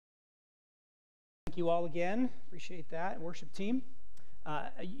Thank you all again. Appreciate that, worship team. A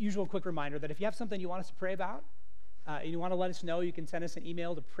usual quick reminder that if you have something you want us to pray about, and you want to let us know, you can send us an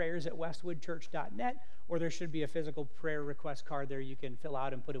email to prayers@westwoodchurch.net, or there should be a physical prayer request card there you can fill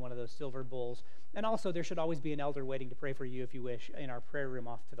out and put in one of those silver bowls. And also, there should always be an elder waiting to pray for you if you wish in our prayer room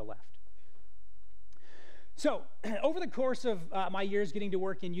off to the left. So, over the course of my years getting to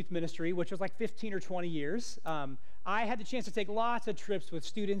work in youth ministry, which was like 15 or 20 years, I had the chance to take lots of trips with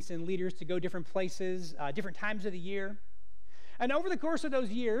students and leaders to go different places, different times of the year. And over the course of those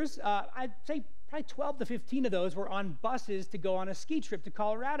years, I'd say probably 12 to 15 of those were on buses to go on a ski trip to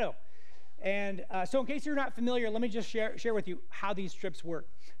Colorado. And so in case you're not familiar, let me just share with you how these trips work.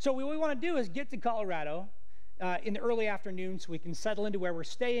 So what we want to do is get to Colorado in the early afternoon so we can settle into where we're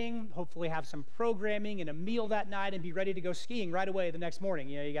staying, hopefully have some programming and a meal that night, and be ready to go skiing right away the next morning.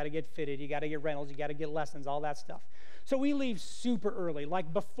 You know, you got to get fitted, you got to get rentals, you got to get lessons, all that stuff. So we leave super early,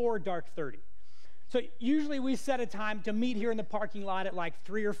 like before dark 30. So usually we set a time to meet here in the parking lot at like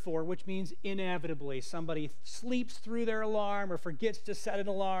 3 or 4, which means inevitably somebody sleeps through their alarm or forgets to set an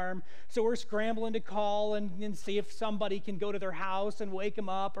alarm. So we're scrambling to call and see if somebody can go to their house and wake them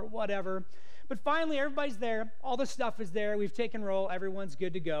up or whatever. But finally, everybody's there. All the stuff is there. We've taken roll. Everyone's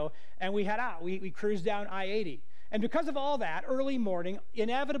good to go. And we head out. We cruise down I-80. And because of all that, early morning,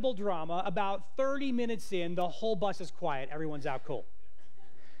 inevitable drama, about 30 minutes in, the whole bus is quiet. Everyone's out cold.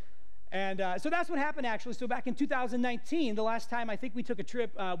 And so that's what happened, actually. So back in 2019, the last time I think we took a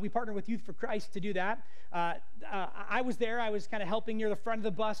trip, we partnered with Youth for Christ to do that. I was there. I was kind of helping near the front of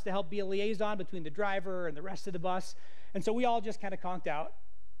the bus to help be a liaison between the driver and the rest of the bus. And so we all just kind of conked out.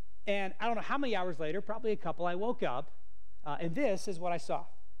 And I don't know how many hours later, probably a couple, I woke up, and this is what I saw.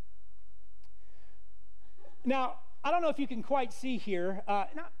 Now, I don't know if you can quite see here.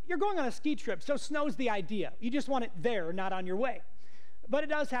 Now, you're going on a ski trip, so snow's the idea. You just want it there, not on your way. But it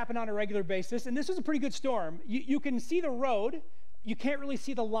does happen on a regular basis, and this is a pretty good storm. You can see the road. You can't really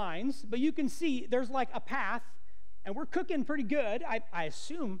see the lines, but you can see there's like a path, and we're cooking pretty good, I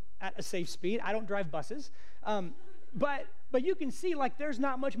assume, at a safe speed. I don't drive buses. But you can see like there's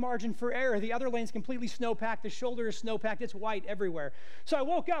not much margin for error. The other lane's completely snow-packed. The shoulder is snow-packed. It's white everywhere. So I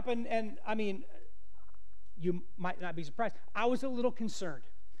woke up, and I mean, you might not be surprised. I was a little concerned.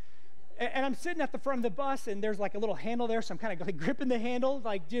 And I'm sitting at the front of the bus, and there's like a little handle there, so I'm kind of like gripping the handle,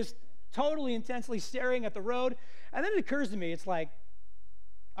 like just totally intensely staring at the road. And then it occurs to me, it's like,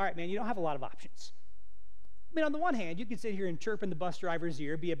 all right, man, you don't have a lot of options. I mean, on the one hand, you can sit here and chirp in the bus driver's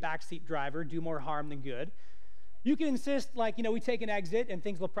ear, be a backseat driver, do more harm than good. You can insist, like, you know, we take an exit and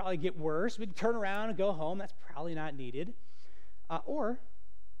things will probably get worse. We can turn around and go home. That's probably not needed. Or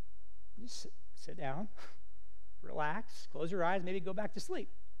just sit down, relax, close your eyes, maybe go back to sleep.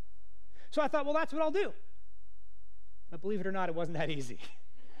 So I thought, well, that's what I'll do. But believe it or not, it wasn't that easy.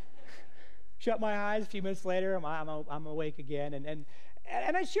 Shut my eyes, a few minutes later, I'm awake again. And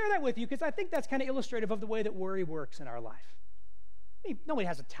I share that with you because I think that's kind of illustrative of the way that worry works in our life. I mean, nobody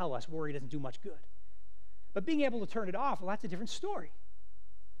has to tell us worry doesn't do much good. But being able to turn it off, well, that's a different story.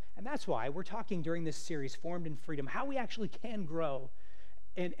 And that's why we're talking during this series, Formed in Freedom, how we actually can grow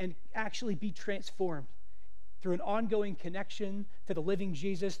and actually be transformed through an ongoing connection to the living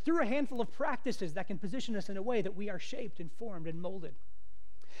Jesus, through a handful of practices that can position us in a way that we are shaped and formed and molded.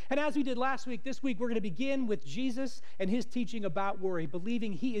 And as we did last week, this week we're going to begin with Jesus and his teaching about worry,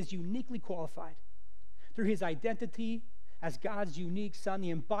 believing he is uniquely qualified through his identity as God's unique Son, the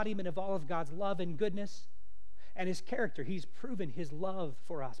embodiment of all of God's love and goodness, and his character. He's proven his love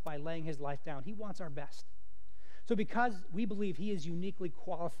for us by laying his life down. He wants our best. So because we believe he is uniquely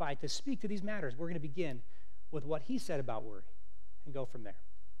qualified to speak to these matters, we're going to begin with what he said about worry and go from there.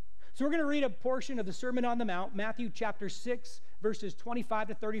 So we're going to read a portion of the Sermon on the Mount, Matthew chapter 6, verses 25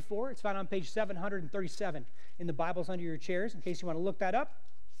 to 34. It's found on page 737 in the Bibles under your chairs, in case you want to look that up.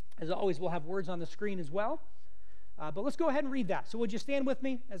 As always, we'll have words on the screen as well. But let's go ahead and read that. So would you stand with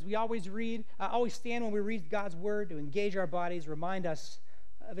me as we always read? Always stand when we read God's word to engage our bodies, remind us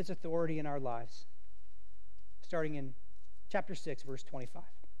of its authority in our lives. Starting in chapter 6, verse 25.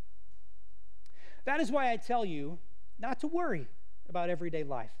 That is why I tell you not to worry about everyday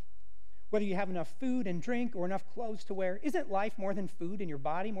life, whether you have enough food and drink or enough clothes to wear. Isn't life more than food and your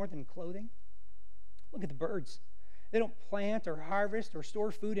body more than clothing? Look at the birds. They don't plant or harvest or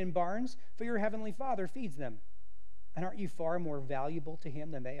store food in barns, for your heavenly Father feeds them. And aren't you far more valuable to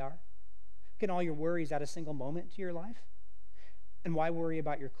him than they are? Can all your worries add a single moment to your life? And why worry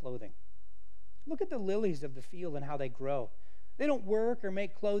about your clothing? Look at the lilies of the field and how they grow. They don't work or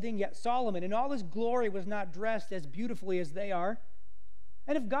make clothing, yet Solomon in all his glory was not dressed as beautifully as they are.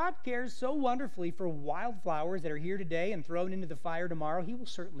 And if God cares so wonderfully for wildflowers that are here today and thrown into the fire tomorrow, he will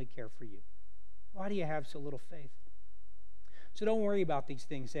certainly care for you. Why do you have so little faith? So don't worry about these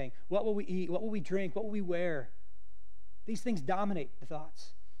things, saying, what will we eat? What will we drink? What will we wear? These things dominate the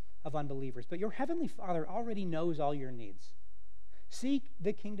thoughts of unbelievers. But your heavenly Father already knows all your needs. Seek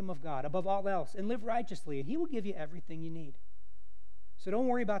the kingdom of God above all else and live righteously, and he will give you everything you need. So don't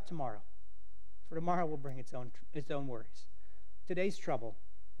worry about tomorrow, for tomorrow will bring its own worries. Today's trouble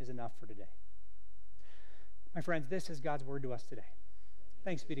is enough for today. My friends, this is God's word to us today.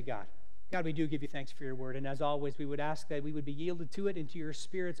 Thanks be to God. God, we do give you thanks for your word, and as always, we would ask that we would be yielded to it and to your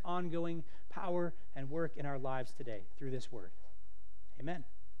Spirit's ongoing power and work in our lives today through this word. Amen.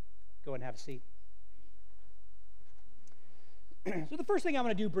 Go and have a seat. So the first thing I'm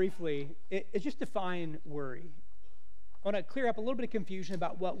going to do briefly is just define worry. I want to clear up a little bit of confusion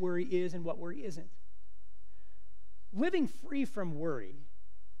about what worry is and what worry isn't. Living free from worry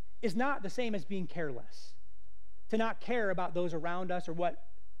is not the same as being careless. To not care about those around us or what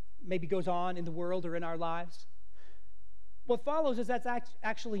maybe goes on in the world or in our lives. What follows is that's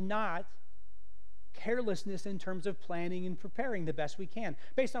actually not carelessness in terms of planning and preparing the best we can,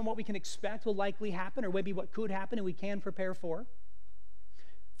 based on what we can expect will likely happen or maybe what could happen and we can prepare for.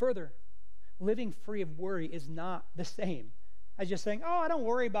 Further, living free of worry is not the same as just saying, oh, I don't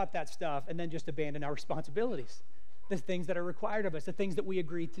worry about that stuff, and then just abandon our responsibilities, the things that are required of us, the things that we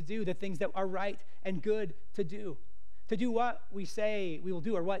agreed to do, the things that are right and good to do. To do what we say we will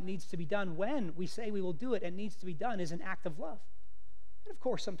do or what needs to be done when we say we will do it and needs to be done is an act of love. And of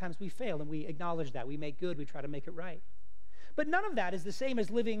course, sometimes we fail and we acknowledge that. We make good, we try to make it right. But none of that is the same as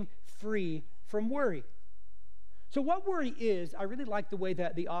living free from worry. So what worry is, I really like the way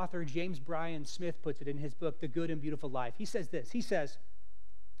that the author James Bryan Smith puts it in his book, The Good and Beautiful Life. He says this, he says,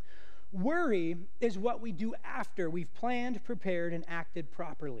 worry is what we do after we've planned, prepared, and acted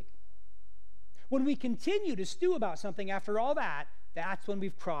properly. When we continue to stew about something after all that, that's when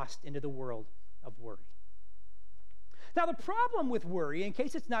we've crossed into the world of worry. Now, the problem with worry, in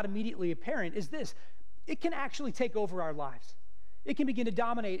case it's not immediately apparent, is this. It can actually take over our lives. It can begin to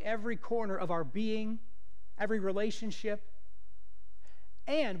dominate every corner of our being, every relationship.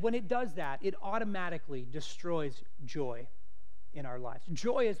 And when it does that, it automatically destroys joy in our lives.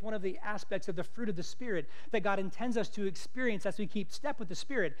 Joy is one of the aspects of the fruit of the Spirit that God intends us to experience as we keep step with the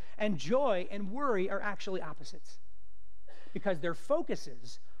Spirit. And joy and worry are actually opposites because their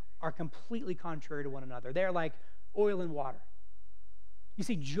focuses are completely contrary to one another. They're like oil and water. You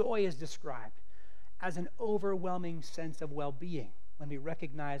see, joy is described as an overwhelming sense of well-being when we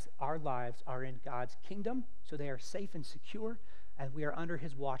recognize our lives are in God's kingdom, so they are safe and secure, and we are under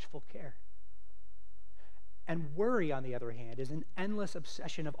his watchful care. And worry, on the other hand, is an endless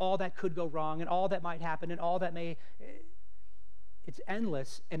obsession of all that could go wrong and all that might happen and all that may... It's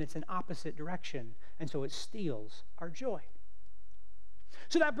endless, and it's an opposite direction, and so it steals our joy.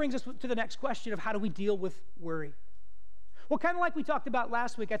 So that brings us to the next question of how do we deal with worry? Well, kind of like we talked about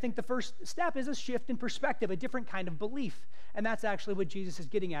last week, I think the first step is a shift in perspective, a different kind of belief. And that's actually what Jesus is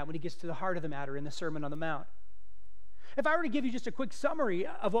getting at when he gets to the heart of the matter in the Sermon on the Mount. If I were to give you just a quick summary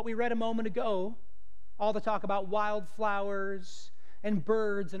of what we read a moment ago, all the talk about wildflowers and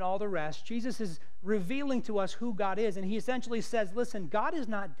birds and all the rest, Jesus is revealing to us who God is. And he essentially says, listen, God is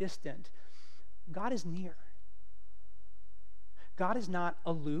not distant. God is near. God is not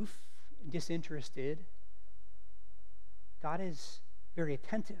aloof, disinterested. God is very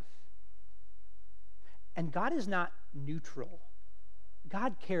attentive. And God is not neutral.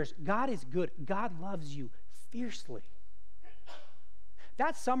 God cares. God is good. God loves you fiercely.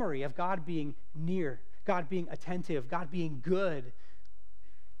 That summary of God being near, God being attentive, God being good,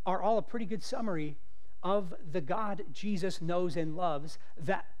 are all a pretty good summary of the God Jesus knows and loves,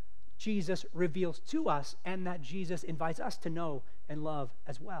 that Jesus reveals to us, and that Jesus invites us to know and love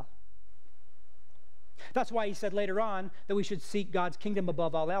as well. That's why he said later on that we should seek God's kingdom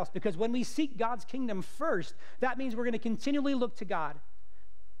above all else, because when we seek God's kingdom first, that means we're going to continually look to God,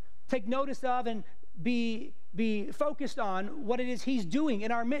 take notice of and be focused on what it is he's doing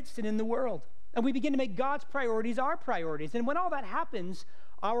in our midst and in the world. And we begin to make God's priorities our priorities. And when all that happens,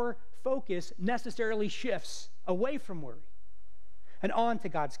 our focus necessarily shifts away from worry and on to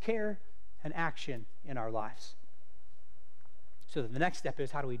God's care and action in our lives. So the next step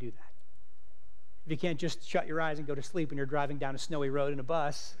is, how do we do that? If you can't just shut your eyes and go to sleep when you're driving down a snowy road in a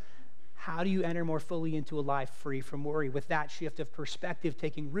bus, how do you enter more fully into a life free from worry with that shift of perspective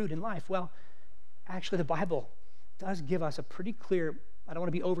taking root in life? Well, actually the Bible does give us a pretty clear, I don't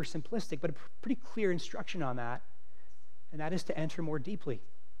want to be oversimplistic, but a pretty clear instruction on that, and that is to enter more deeply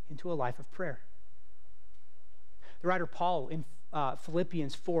into a life of prayer. The writer Paul in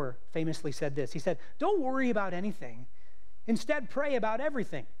Philippians 4 famously said this. He said, "Don't worry about anything. Instead, pray about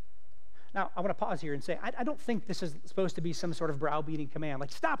everything. Now, I want to pause here and say, I don't think this is supposed to be some sort of browbeating command.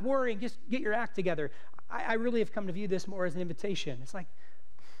 Like, stop worrying, just get your act together. I really have come to view this more as an invitation. It's like,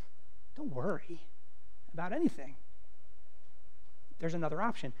 don't worry about anything. There's another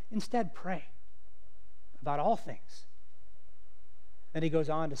option. Instead, pray about all things. Then he goes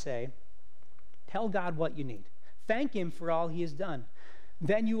on to say, tell God what you need. Thank him for all he has done.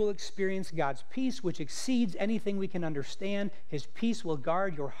 Then you will experience God's peace, which exceeds anything we can understand. His peace will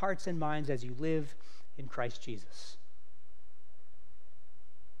guard your hearts and minds as you live in Christ Jesus.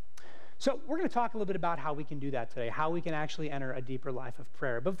 So we're going to talk a little bit about how we can do that today, how we can actually enter a deeper life of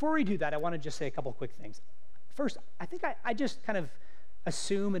prayer. But before we do that, I want to just say a couple quick things. First, I think I just kind of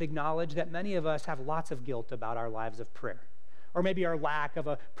assume and acknowledge that many of us have lots of guilt about our lives of prayer, or maybe our lack of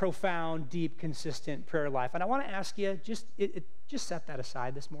a profound, deep, consistent prayer life. And I want to ask you, just set that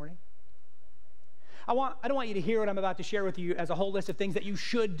aside this morning. I don't want you to hear what I'm about to share with you as a whole list of things that you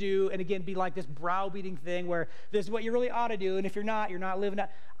should do, and again, be like this browbeating thing where this is what you really ought to do, and if you're not living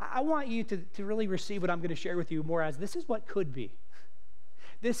that. I want you to really receive what I'm going to share with you more as this is what could be.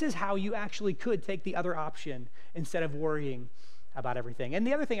 This is how you actually could take the other option instead of worrying about everything. And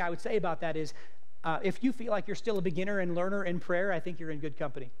the other thing I would say about that is, if you feel like you're still a beginner and learner in prayer, I think you're in good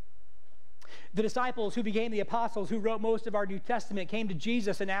company. The disciples who became the apostles, who wrote most of our New Testament, came to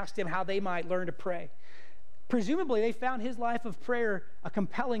Jesus and asked him how they might learn to pray. Presumably, they found his life of prayer a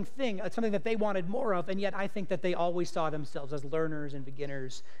compelling thing, something that they wanted more of, and yet I think that they always saw themselves as learners and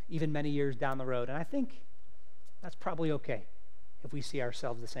beginners, even many years down the road. And I think that's probably okay if we see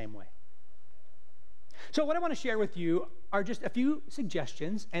ourselves the same way. So what I want to share with you are just a few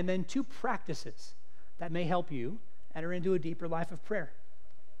suggestions and then 2 practices that may help you enter into a deeper life of prayer.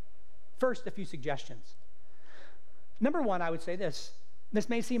 First, a few suggestions. Number 1, I would say this. This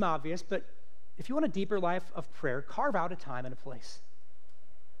may seem obvious, but if you want a deeper life of prayer, carve out a time and a place.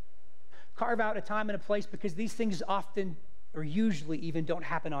 Carve out a time and a place, because these things often or usually even don't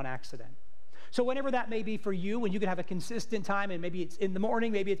happen on accident. So whenever that may be for you, when you can have a consistent time, and maybe it's in the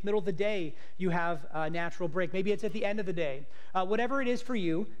morning, maybe it's middle of the day, you have a natural break. Maybe it's at the end of the day. Whatever it is for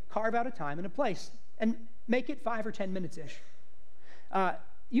you, carve out a time and a place, and make it 5 or 10 minutes-ish.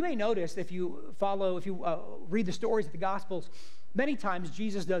 You may notice if you read the stories of the Gospels, many times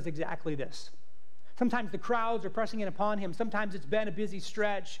Jesus does exactly this. Sometimes the crowds are pressing in upon him. Sometimes it's been a busy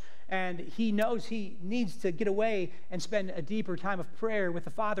stretch, and he knows he needs to get away and spend a deeper time of prayer with the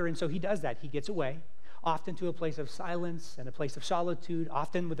Father, and so he does that. He gets away, often to a place of silence and a place of solitude,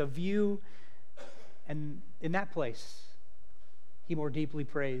 often with a view, and in that place, he more deeply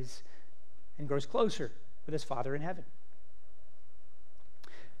prays and grows closer with his Father in heaven.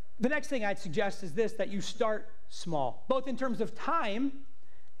 The next thing I'd suggest is this, that you start small, both in terms of time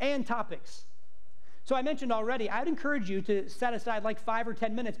and topics. So I mentioned already, I'd encourage you to set aside like 5 or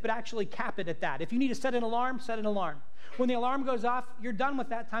 10 minutes, but actually cap it at that. If you need to set an alarm, set an alarm. When the alarm goes off, you're done with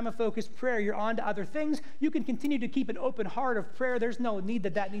that time of focused prayer. You're on to other things. You can continue to keep an open heart of prayer. There's no need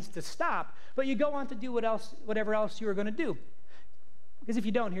that needs to stop, but you go on to do whatever else you are going to do. Because if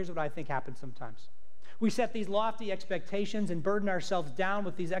you don't, here's what I think happens sometimes. We set these lofty expectations and burden ourselves down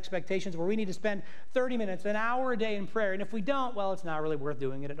with these expectations where we need to spend 30 minutes, an hour a day in prayer. And if we don't, well, it's not really worth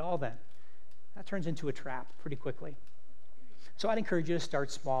doing it at all then. That turns into a trap pretty quickly. So I'd encourage you to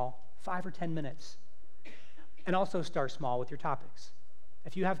start small, 5 or 10 minutes. And also start small with your topics.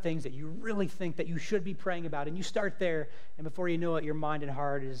 If you have things that you really think that you should be praying about, and you start there, and before you know it, your mind and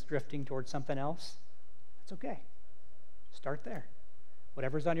heart is drifting towards something else, that's okay. Start there.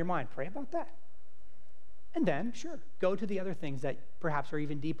 Whatever's on your mind, pray about that. And then, sure, go to the other things that perhaps are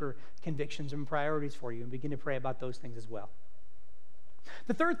even deeper convictions and priorities for you, and begin to pray about those things as well.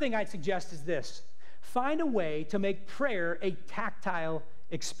 The third thing I'd suggest is this. Find a way to make prayer a tactile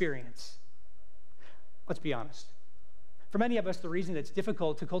experience. Let's be honest. For many of us, the reason it's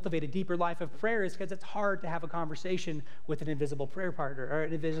difficult to cultivate a deeper life of prayer is because it's hard to have a conversation with an invisible prayer partner or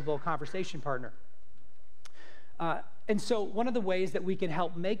an invisible conversation partner. And so one of the ways that we can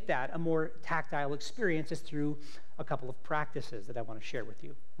help make that a more tactile experience is through a couple of practices that I want to share with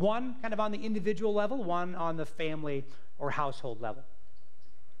you. One kind of on the individual level, one on the family or household level.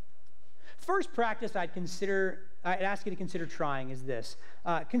 First practice I'd ask you to consider trying is this.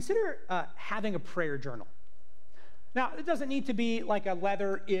 Consider having a prayer journal. Now, it doesn't need to be like a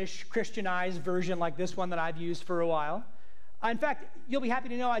leather-ish Christianized version like this one that I've used for a while. In fact, you'll be happy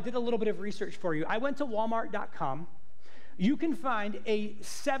to know I did a little bit of research for you. I went to walmart.com. You can find a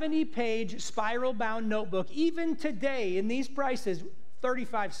 70-page spiral-bound notebook, even today in these prices,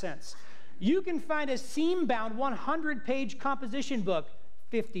 35 cents. You can find a seam-bound 100-page composition book,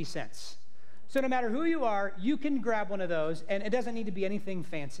 50 cents. So no matter who you are, you can grab one of those, and it doesn't need to be anything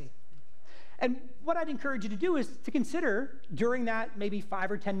fancy. And what I'd encourage you to do is to consider during that maybe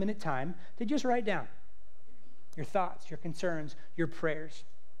 5 or 10 minute time to just write down your thoughts, your concerns, your prayers.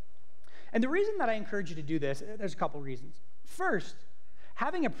 And the reason that I encourage you to do this, there's a couple reasons. First,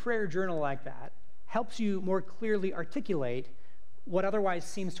 having a prayer journal like that helps you more clearly articulate what otherwise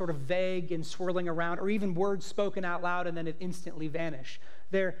seems sort of vague and swirling around, or even words spoken out loud and then it instantly vanish.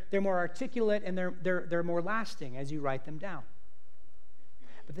 They're more articulate and they're more lasting as you write them down.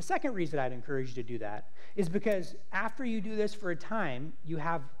 But the second reason I'd encourage you to do that is because after you do this for a time, you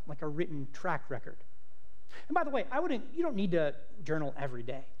have like a written track record. And by the way, you don't need to journal every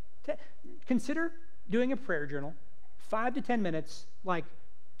day. Consider doing a prayer journal, 5 to 10 minutes, like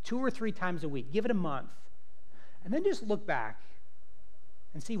 2 or 3 times a week. Give it a month. And then just look back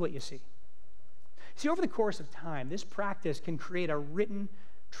and see what you see. See, over the course of time, this practice can create a written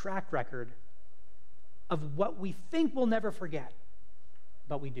track record of what we think we'll never forget,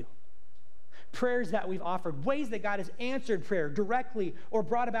 but we do. Prayers that we've offered, ways that God has answered prayer directly or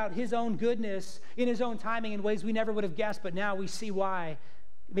brought about his own goodness in his own timing in ways we never would have guessed, but now we see why,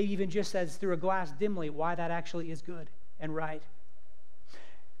 maybe even just as through a glass dimly, why that actually is good and right.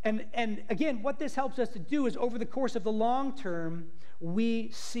 And again, what this helps us to do is over the course of the long term, we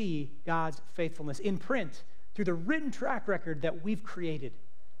see God's faithfulness in print through the written track record that we've created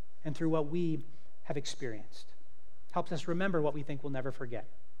and through what we have experienced. Helps us remember what we think we'll never forget.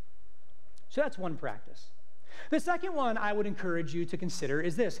 So that's one practice. The second one I would encourage you to consider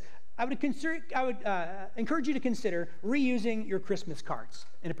is this. I would encourage you to consider reusing your Christmas cards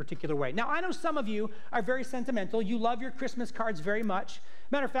in a particular way. Now, I know some of you are very sentimental. You love your Christmas cards very much.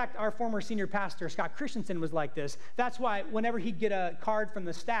 Matter of fact, our former senior pastor, Scott Christensen, was like this. That's why whenever he'd get a card from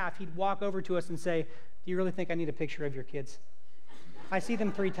the staff, he'd walk over to us and say, "Do you really think I need a picture of your kids? I see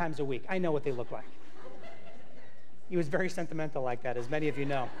them 3 times a week. I know what they look like." He was very sentimental like that, as many of you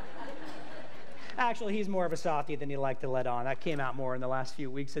know. Actually, he's more of a softie than he liked to let on. That came out more in the last few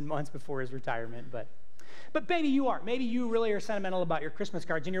weeks and months before his retirement. But maybe you are. Maybe you really are sentimental about your Christmas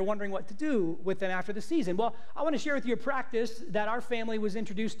cards and you're wondering what to do with them after the season. Well, I want to share with you a practice that our family was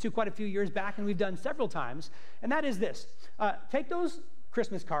introduced to quite a few years back and we've done several times. And that is this. Take those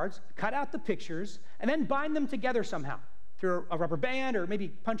Christmas cards, cut out the pictures, and then bind them together somehow through a rubber band or maybe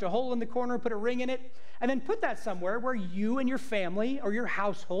punch a hole in the corner, put a ring in it, and then put that somewhere where you and your family or your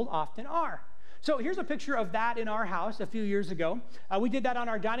household often are. So here's a picture of that in our house a few years ago. We did that on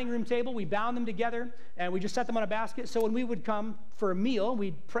our dining room table. We bound them together, and we just set them on a basket. So when we would come for a meal,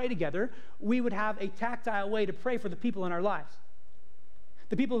 we'd pray together. We would have a tactile way to pray for the people in our lives.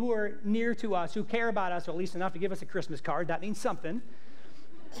 The people who are near to us, who care about us, or at least enough to give us a Christmas card. That means something.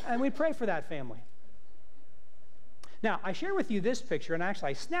 And we'd pray for that family. Now, I share with you this picture, and actually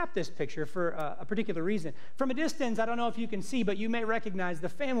I snapped this picture for a particular reason. From a distance, I don't know if you can see, but you may recognize the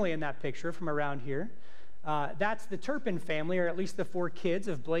family in that picture from around here. That's the Turpin family, or at least the 4 kids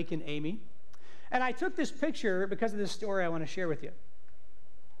of Blake and Amy. And I took this picture because of this story I want to share with you.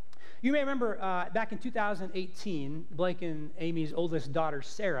 You may remember back in 2018, Blake and Amy's oldest daughter,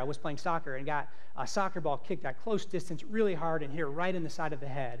 Sarah, was playing soccer and got a soccer ball kicked at close distance really hard and hit her right in the side of the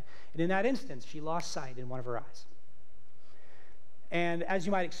head. And in that instance, she lost sight in one of her eyes. And as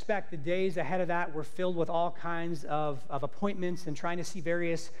you might expect, the days ahead of that were filled with all kinds of appointments and trying to see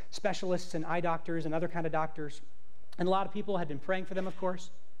various specialists and eye doctors and other kind of doctors. And a lot of people had been praying for them, of course.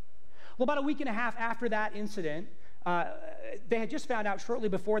 Well, about a week and a half after that incident, they had just found out shortly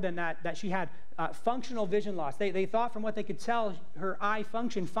before then that she had functional vision loss. They thought from what they could tell, her eye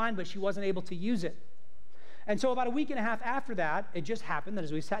functioned fine, but she wasn't able to use it. And so about a week and a half after that, it just happened that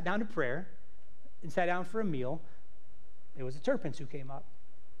as we sat down to prayer and sat down for a meal, it was the Turpins who came up.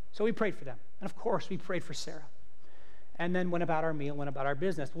 So we prayed for them. And of course, we prayed for Sarah. And then went about our meal, went about our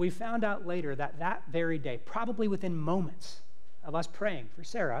business. But we found out later that very day, probably within moments of us praying for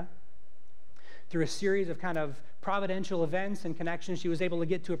Sarah, through a series of kind of providential events and connections, she was able to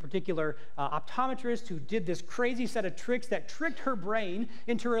get to a particular optometrist who did this crazy set of tricks that tricked her brain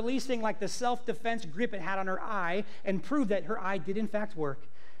into releasing like the self-defense grip it had on her eye and proved that her eye did in fact work.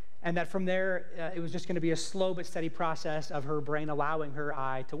 And that from there, it was just going to be a slow but steady process of her brain allowing her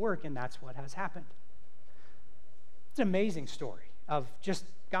eye to work, and that's what has happened. It's an amazing story of just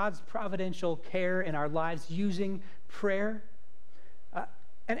God's providential care in our lives using prayer.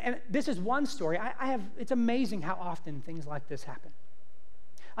 And this is one story. It's amazing how often things like this happen.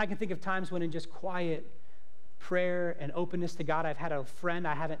 I can think of times when in just quiet prayer and openness to God, I've had a friend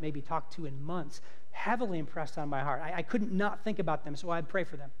I haven't maybe talked to in months, heavily impressed on my heart. I couldn't not think about them, so I'd pray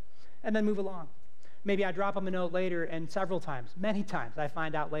for them. And then move along. Maybe I drop them a note later, and several times, many times, I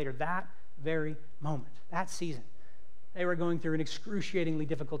find out later that very moment, that season, They were going through an excruciatingly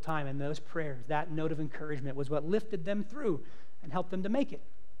difficult time, and those prayers, that note of encouragement, was what lifted them through and helped them to make it.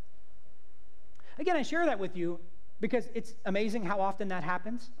 Again, I share that with you because it's amazing how often that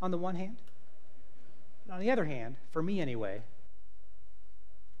happens on the one hand. But on the other hand, for me anyway,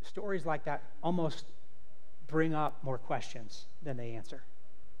 stories like that almost bring up more questions than they answer.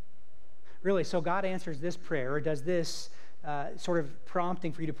 Really, so God answers this prayer, or does this sort of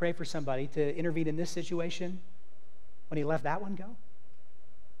prompting for you to pray for somebody to intervene in this situation when he let that one go?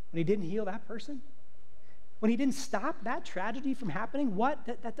 When he didn't heal that person? When he didn't stop that tragedy from happening? What?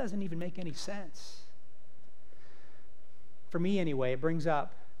 That doesn't even make any sense. For me anyway, it brings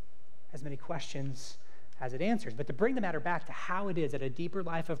up as many questions as it answers. But to bring the matter back to how it is that a deeper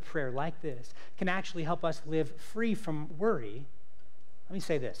life of prayer like this can actually help us live free from worry, let me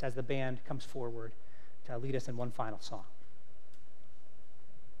say this as the band comes forward to lead us in one final song.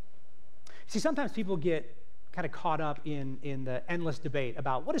 See, sometimes people get kind of caught up in the endless debate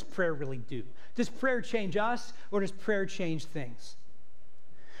about what does prayer really do? Does prayer change us, or does prayer change things?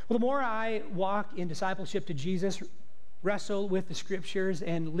 Well, the more I walk in discipleship to Jesus, wrestle with the scriptures,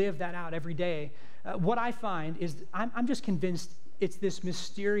 and live that out every day, what I find is I'm just convinced it's this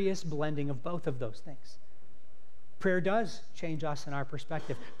mysterious blending of both of those things. Prayer does change us in our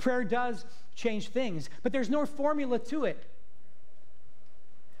perspective. Prayer does change things, but there's no formula to it.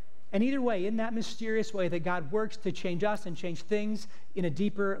 And either way, in that mysterious way that God works to change us and change things in a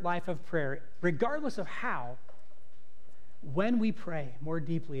deeper life of prayer, regardless of how, when we pray more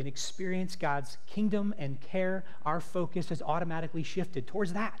deeply and experience God's kingdom and care, our focus is automatically shifted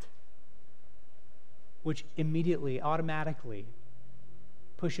towards that, which immediately, automatically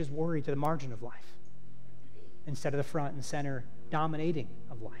pushes worry to the margin of life instead of the front and center dominating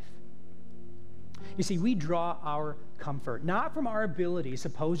of life. You see, we draw our comfort, not from our ability,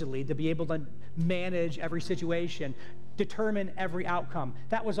 supposedly, to be able to manage every situation, determine every outcome.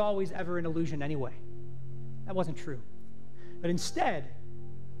 That was always ever an illusion anyway. That wasn't true. But instead,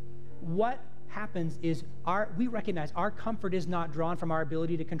 what happens is we recognize our comfort is not drawn from our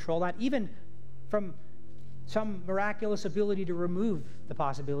ability to control that, even from some miraculous ability to remove the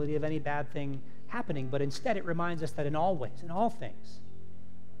possibility of any bad thing happening, but instead it reminds us that in all ways, in all things,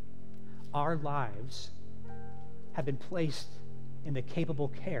 our lives have been placed in the capable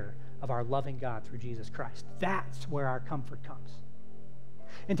care of our loving God through Jesus Christ. That's where our comfort comes.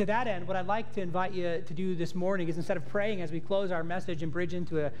 And to that end, what I'd like to invite you to do this morning is, instead of praying as we close our message and bridge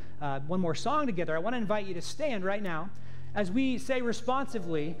into one more song together, I want to invite you to stand right now as we say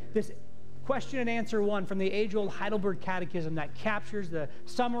responsively this question and answer one from the age-old Heidelberg Catechism that captures the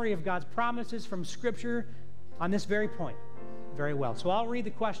summary of God's promises from Scripture on this very point very well. So I'll read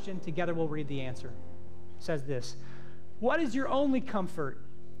the question, together we'll read the answer. It says this: what is your only comfort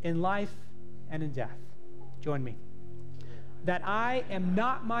in life and in death? Join me. That I am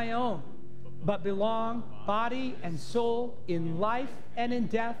not my own, but belong, body and soul, in life and in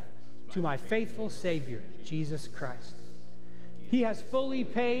death, to my faithful Savior, Jesus Christ. He has fully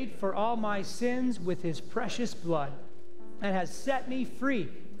paid for all my sins with his precious blood, and has set me free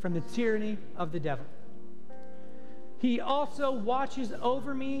from the tyranny of the devil. He also watches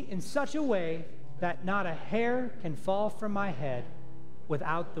over me in such a way that not a hair can fall from my head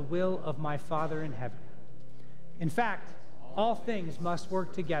without the will of my Father in heaven. In fact, all things must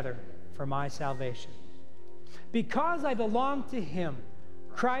work together for my salvation. Because I belong to him,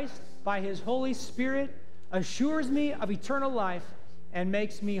 Christ, by his Holy Spirit, assures me of eternal life and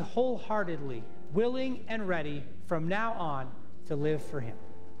makes me wholeheartedly willing and ready from now on to live for him.